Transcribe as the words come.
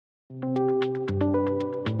You've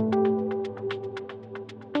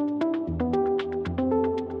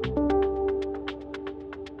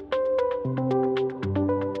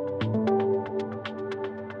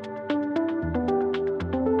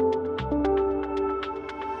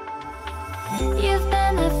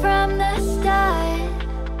been there from the start,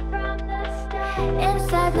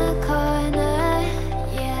 inside the corner,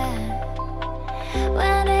 yeah.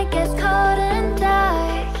 When it gets cold and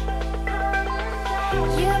dark,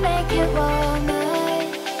 you make it warmer,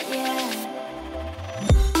 yeah.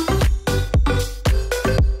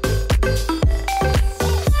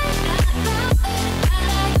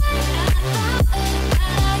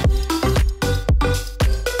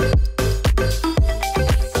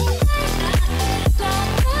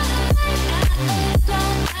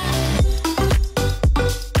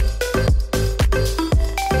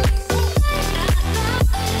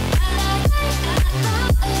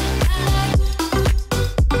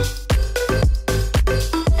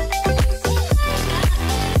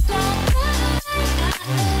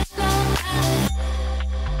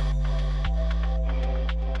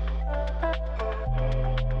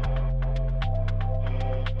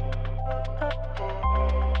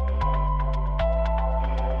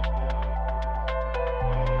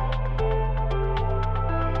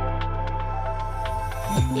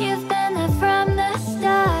 You've been there from the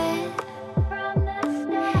start,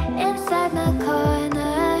 inside the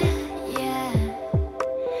corner, yeah.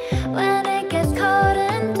 When it gets cold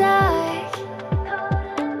and dark,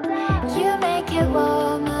 you make it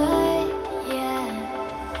warmer, yeah.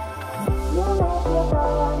 You make it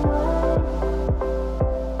warmer.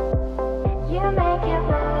 You make it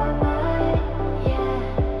warmer, yeah.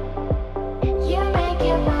 You make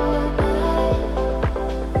it warmer.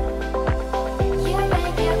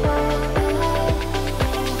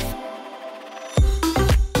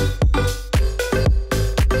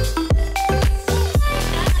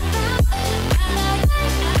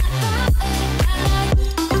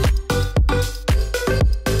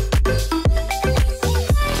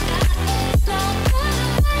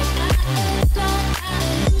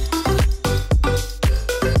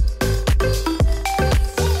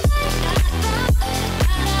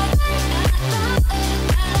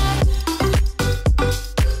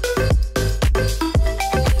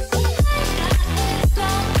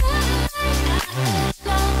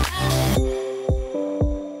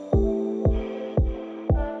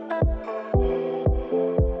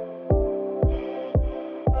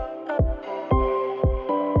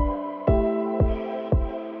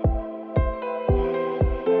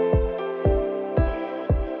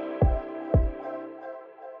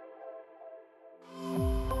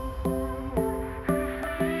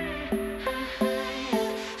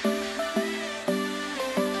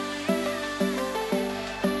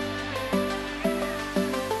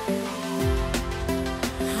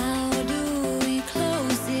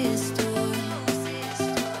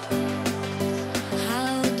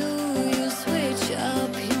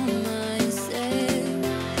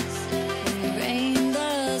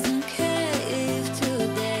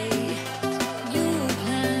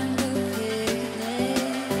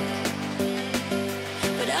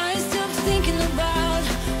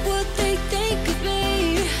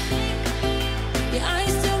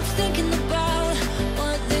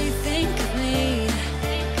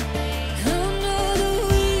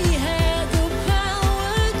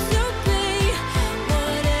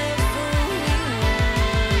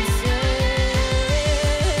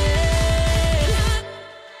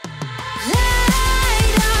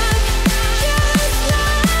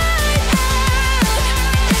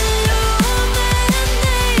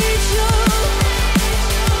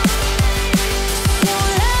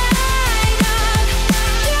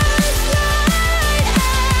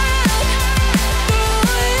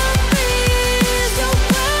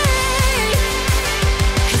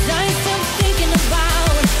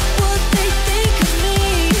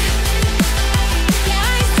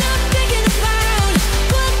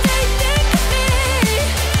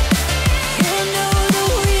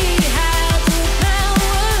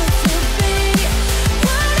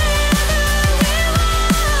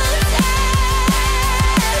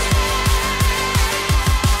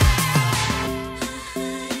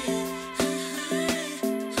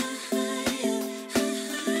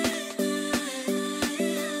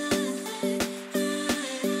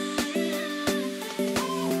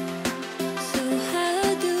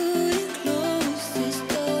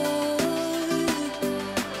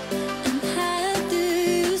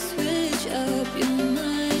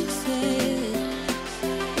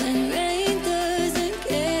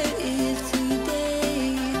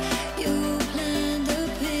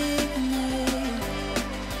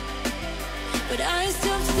 I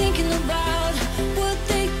stop thinking about what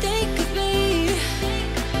they think of me.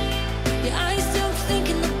 Yeah, I stop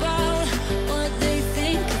thinking about what they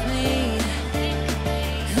think of me.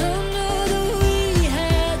 I know that we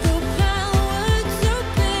had the power to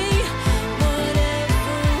be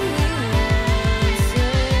whatever we wanted.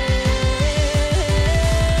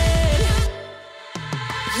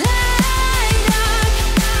 Light up,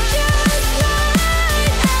 just light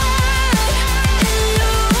up,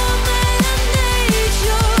 illuminate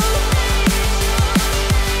nature.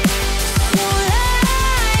 So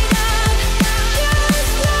light up,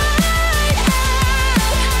 just light up,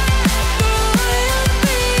 burn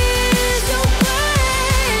peace away.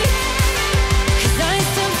 'Cause I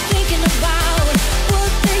stop thinking about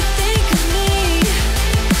what they think of me.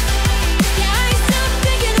 Yeah, I stop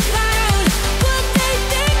thinking about what they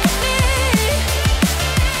think of me.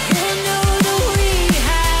 I know that we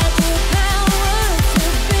have the power to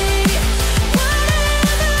be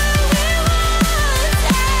whatever we wanted.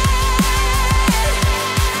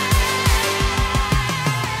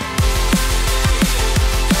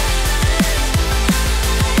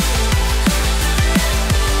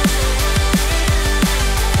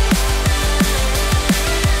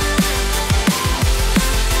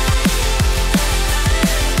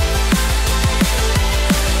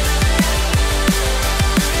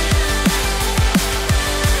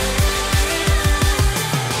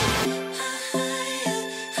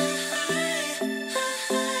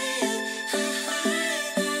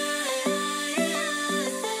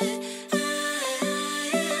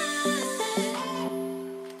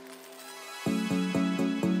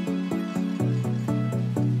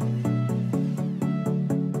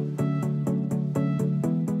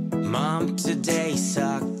 Mom, today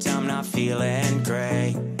sucked, I'm not feeling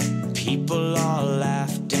great. People all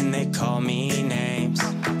laughed and they called me names.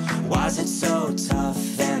 Why's it so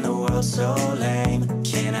tough and the world so lame?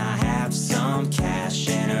 Can I have some cash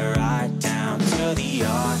and a ride down to the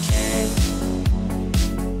arcade?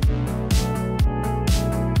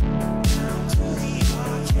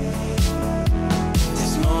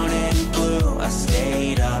 This morning blue, I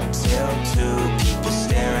stayed up till 2. People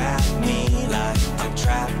stare at me like I'm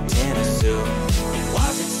trapped in a zoo.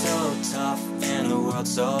 Why's it so tough and the world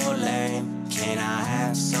so lame? Can I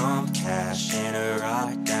have some cash and a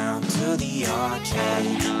ride down to the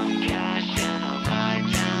arcade? Some cash and a ride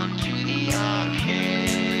down to the arcade.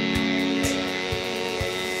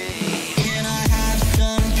 Can I have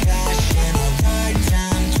some cash and a ride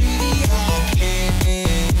down to the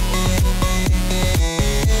arcade?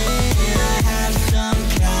 Can I have some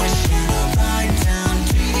cash and a ride down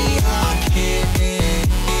to the arcade?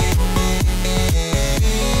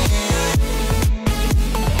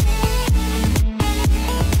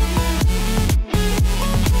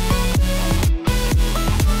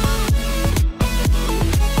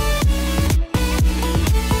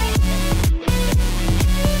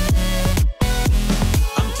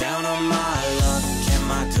 I'm down on my luck,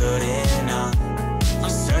 am I good enough? I'm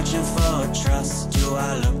searching for trust, do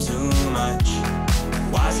I look too much?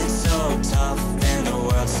 Why's it so tough and the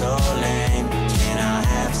world so lame? Can I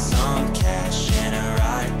have some cash and a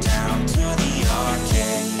ride down to the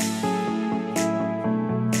arcade?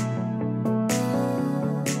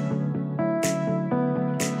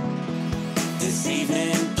 This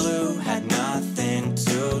evening blue had nothing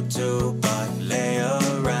to do but lay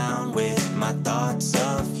around with my thoughts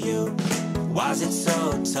of you. Why's it so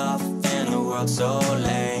tough and the world so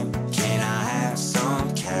lame? Can I have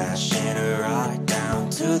some cash and a ride down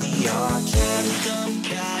to the arcade? Some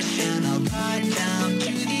cash and a ride down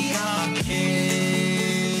to the arcade.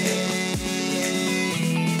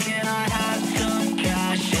 Can I have some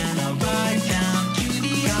cash and a ride down to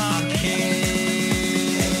the arcade?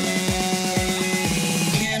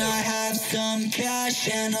 Can I have some cash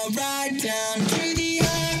and a ride down to the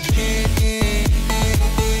arcade?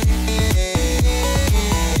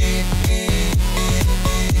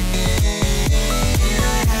 Can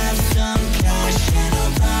I have some cash and a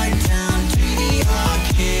ride down to the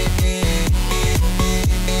arcade?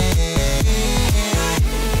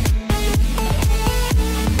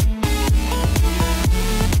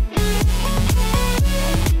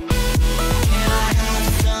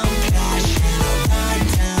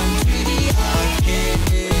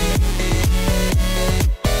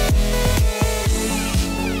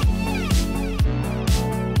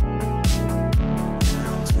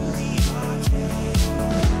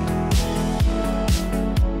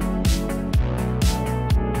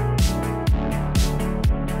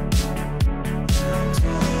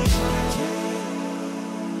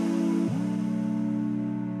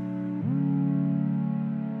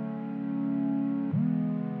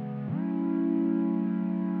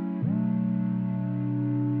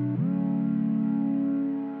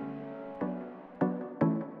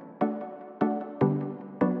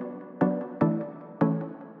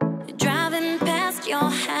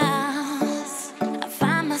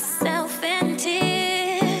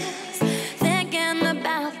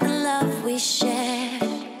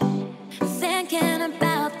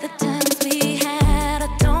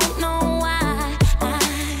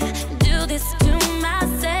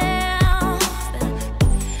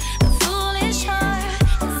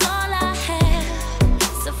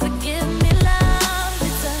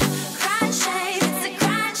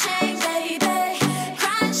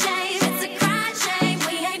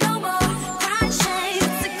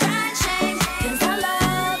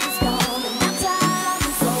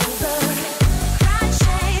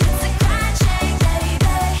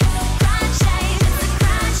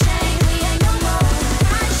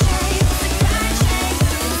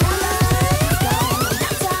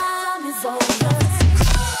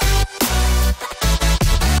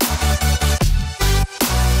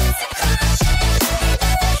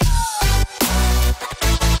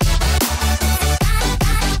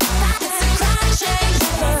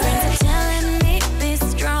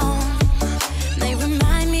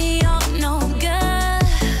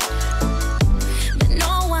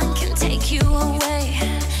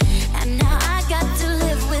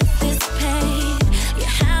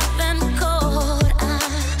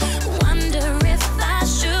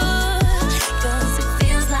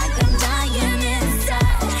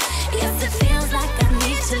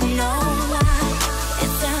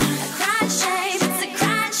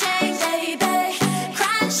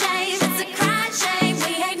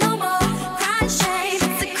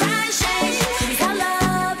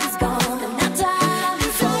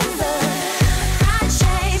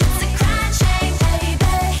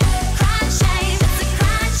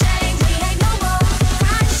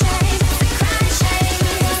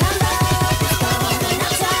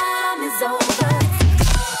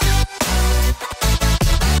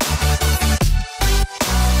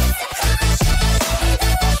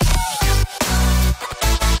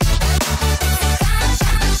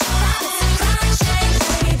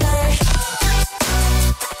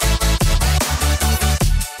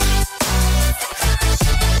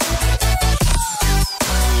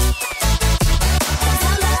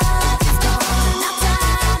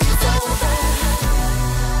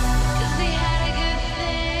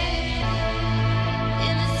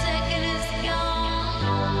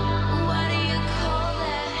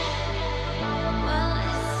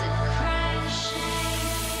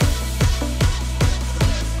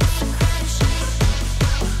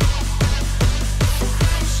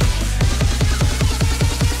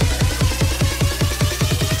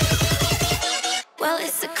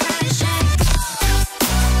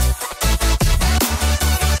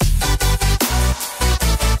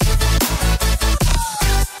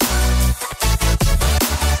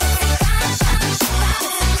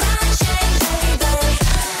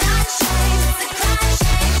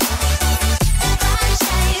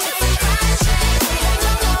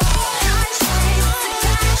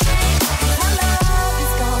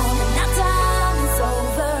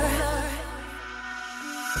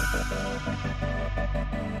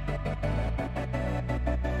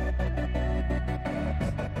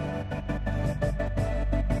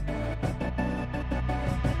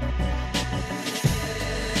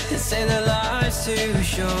 say that life's too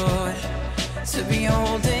short to be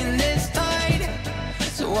holding this tight.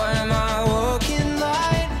 So why am I walking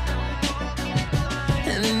light?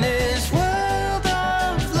 And in this world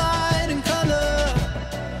of light and color,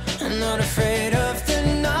 I'm not afraid of the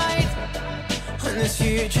night when this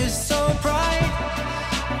future's so bright.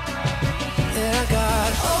 Yeah, I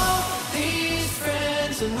got all these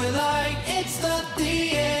friends and we're like, it's not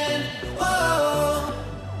the end. Whoa,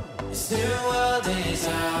 this new world is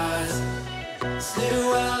ours. This new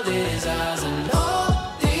world is ours. And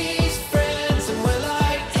all these friends and we're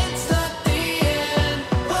like, it's not the end.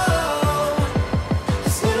 Whoa,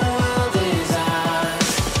 this new world is ours.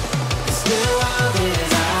 This new world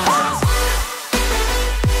is ours.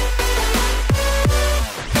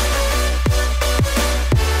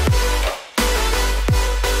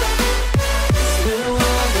 This new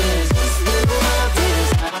world is ours.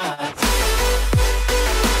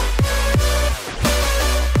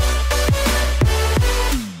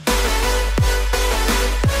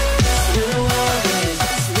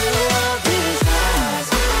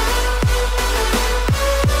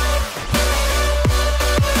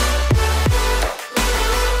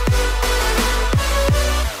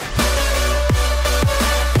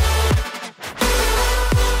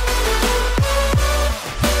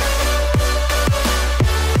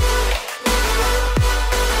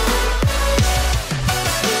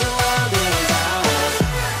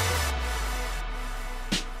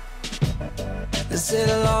 They say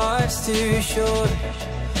the life's too short,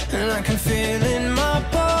 and I can feel in my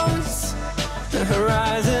bones the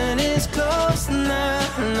horizon is close now,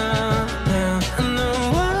 now, now. And the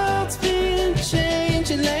world's been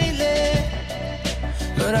changing lately,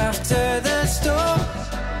 but after the storm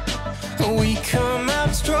we come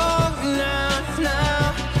out strong now,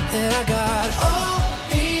 now. And I got all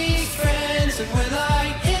these friends and we're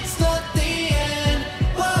like, it's not the end.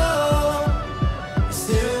 Whoa, this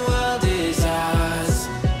new world is ours.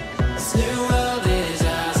 This new world is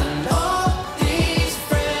ours. And all these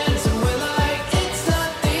friends and we're like, it's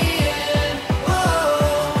not the end.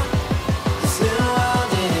 Whoa, this new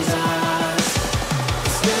world is ours.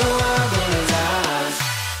 This new world is ours. This new world is ours.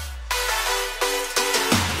 And I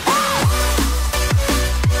got all these friends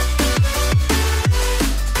and we're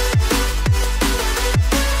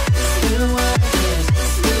like, it's not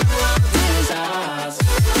the end. Whoa, this new world is ours.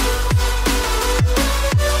 This new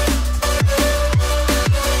world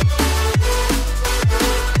is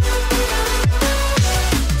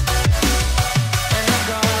ours.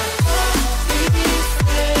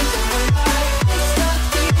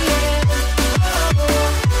 And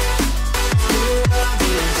all these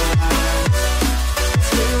friends and we're like, it's not the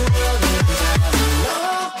end.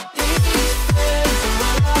 Whoa, this new world is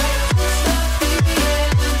ours.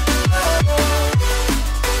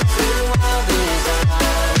 This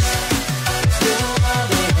new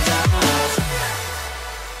world is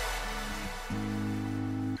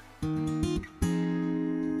ours.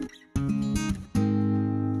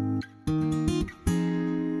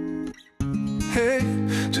 Hey,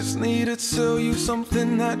 just need to tell you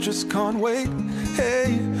something that just can't wait.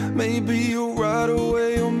 Hey, maybe you'll ride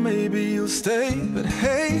away or maybe you'll stay. But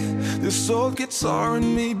hey, this old guitar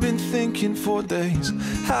and me been thinking for days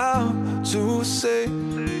how to say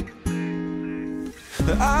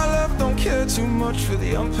that our love don't care too much for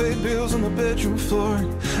the unpaid bills on the bedroom floor.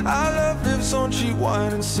 Our love lives on cheap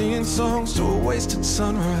wine and singing songs to a wasted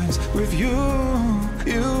sunrise. With you,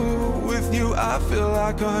 with you I feel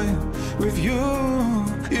like I am. With you,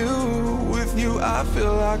 with you I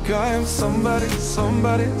feel like I am somebody,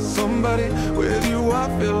 somebody, somebody. With you I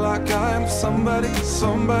feel like I am somebody,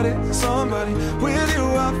 somebody, somebody. With you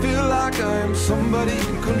I feel like I am somebody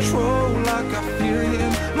in control, like I feel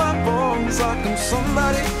in my bones, like I'm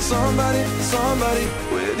somebody, somebody, somebody.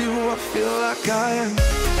 With you I feel like I am.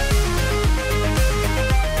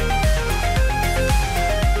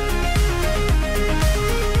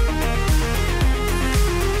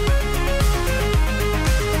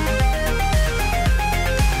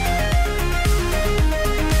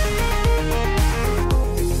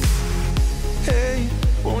 Hey,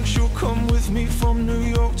 won't you come with me from New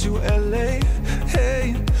York to LA?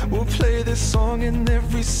 Hey, we'll play this song in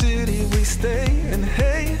every city we stay. And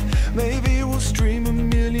hey, maybe we'll stream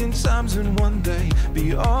 1,000,000 times in one day.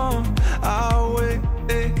 Be on our way.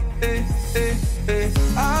 Hey, hey, hey, hey.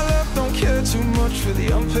 Our love don't care too much for the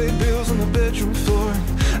unpaid bills on the bedroom floor.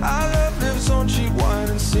 Our love lives on cheap wine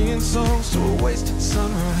and singing songs to a wasted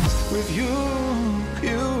sunrise. With you,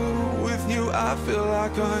 with you I feel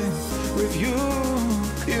like I'm. With you,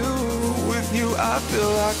 with you I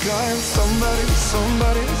feel like I'm somebody,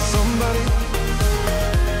 somebody, somebody.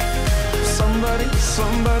 somebody,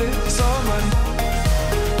 somebody, somebody.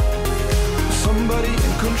 Somebody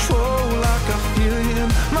in control, like I feel it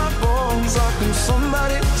in my bones. Like I'm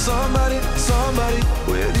somebody, somebody, somebody.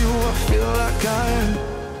 With you I feel like I am.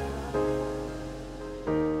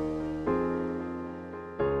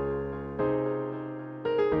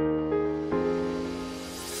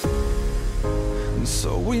 And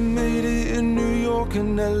so we made it in New York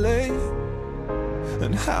and LA,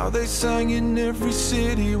 and how they sang in every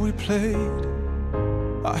city we played.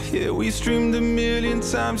 I hear we streamed 1,000,000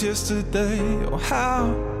 times yesterday. Oh,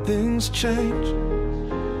 how things change,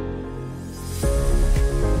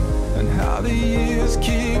 and how the years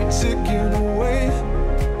keep ticking away,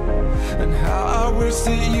 and how I wish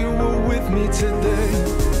that you were with me today.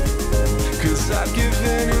 'Cause I'd give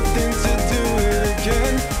anything to do it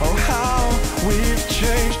again. Oh, how we've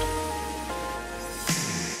changed.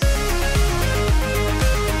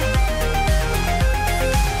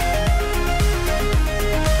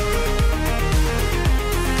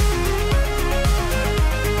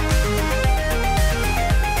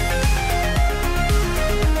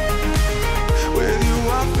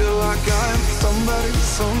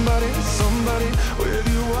 Somebody, somebody, with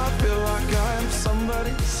you I feel like I am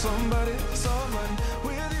somebody, somebody.